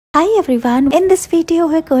Hi everyone, in this video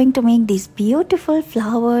we're going to make these beautiful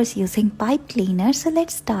flowers using pipe cleaner. So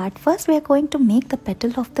let's start. First we are going to make the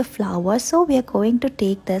petal of the flower. So we are going to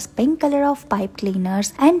take this pink color of pipe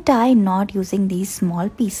cleaners and tie knot using these small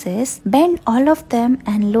pieces. Bend all of them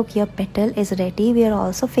and look, your petal is ready. We are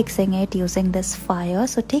also fixing it using this fire.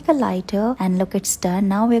 So take a lighter and look, it's done.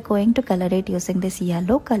 Now we are going to color it using this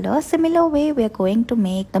yellow color. Similar way we are going to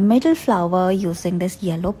make the middle flower using this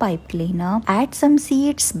yellow pipe cleaner. Add some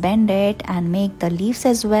seeds, bend it and make the leaves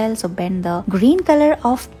as well. So bend the green color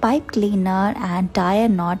of pipe cleaner and tie a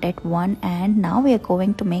knot at one end. Now we are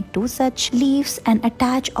going to make two such leaves and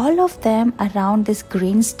attach all of them around this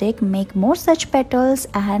green stick. Make more such petals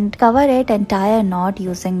and cover it and tie a knot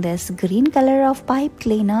using this green color of pipe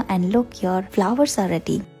cleaner, and look, your flowers are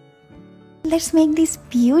ready. Let's make these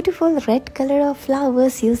beautiful red color of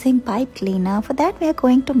flowers using pipe cleaner. For that we are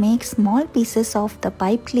going to make small pieces of the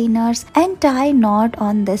pipe cleaners and tie knot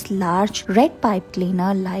on this large red pipe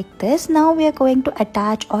cleaner like this. Now we are going to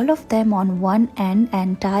attach all of them on one end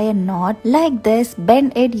and tie a knot like this.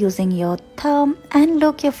 Bend it using your thumb and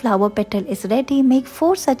look, your flower petal is ready. Make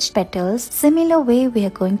four such petals. Similar way we are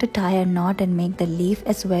going to tie a knot and make the leaf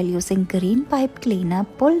as well using green pipe cleaner.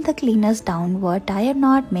 Pull the cleaners downward, tie a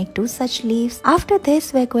knot, make two such leaves. After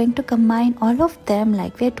this we are going to combine all of them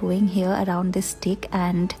like we are doing here around this stick,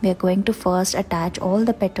 and we are going to first attach all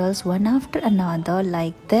the petals one after another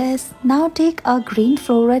like this. Now take a green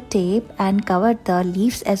floral tape and cover the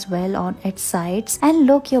leaves as well on its sides, and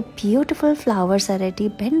look, your beautiful flowers are ready.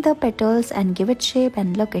 Bend the petals and give it shape,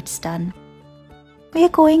 and look, it's done. We are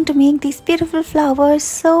going to make these beautiful flowers.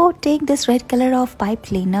 So take this red color of pipe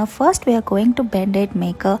cleaner. First we are going to bend it,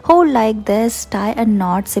 make a hole like this, tie a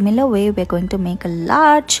knot. Similar way we are going to make a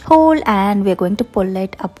large hole and we are going to pull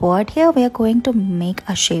it upward. Here we are going to make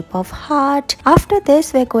a shape of heart. After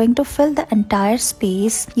this we are going to fill the entire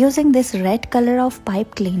space using this red color of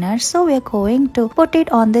pipe cleaner. So we are going to put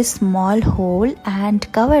it on this small hole and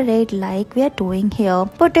cover it like we are doing here.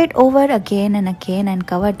 Put it over again and again and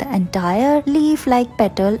cover the entire leaf like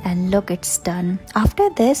petal, and look, it's done. After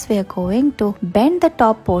this we are going to bend the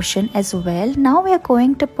top portion as well. Now we are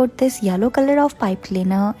going to put this yellow color of pipe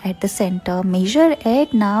cleaner at the center. Measure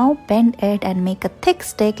it, now bend it and make a thick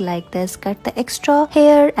stick like this. Cut the extra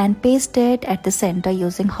hair and paste it at the center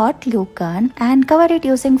using hot glue gun and cover it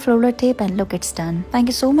using floral tape, and look, it's done. Thank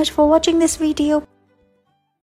you so much for watching this video.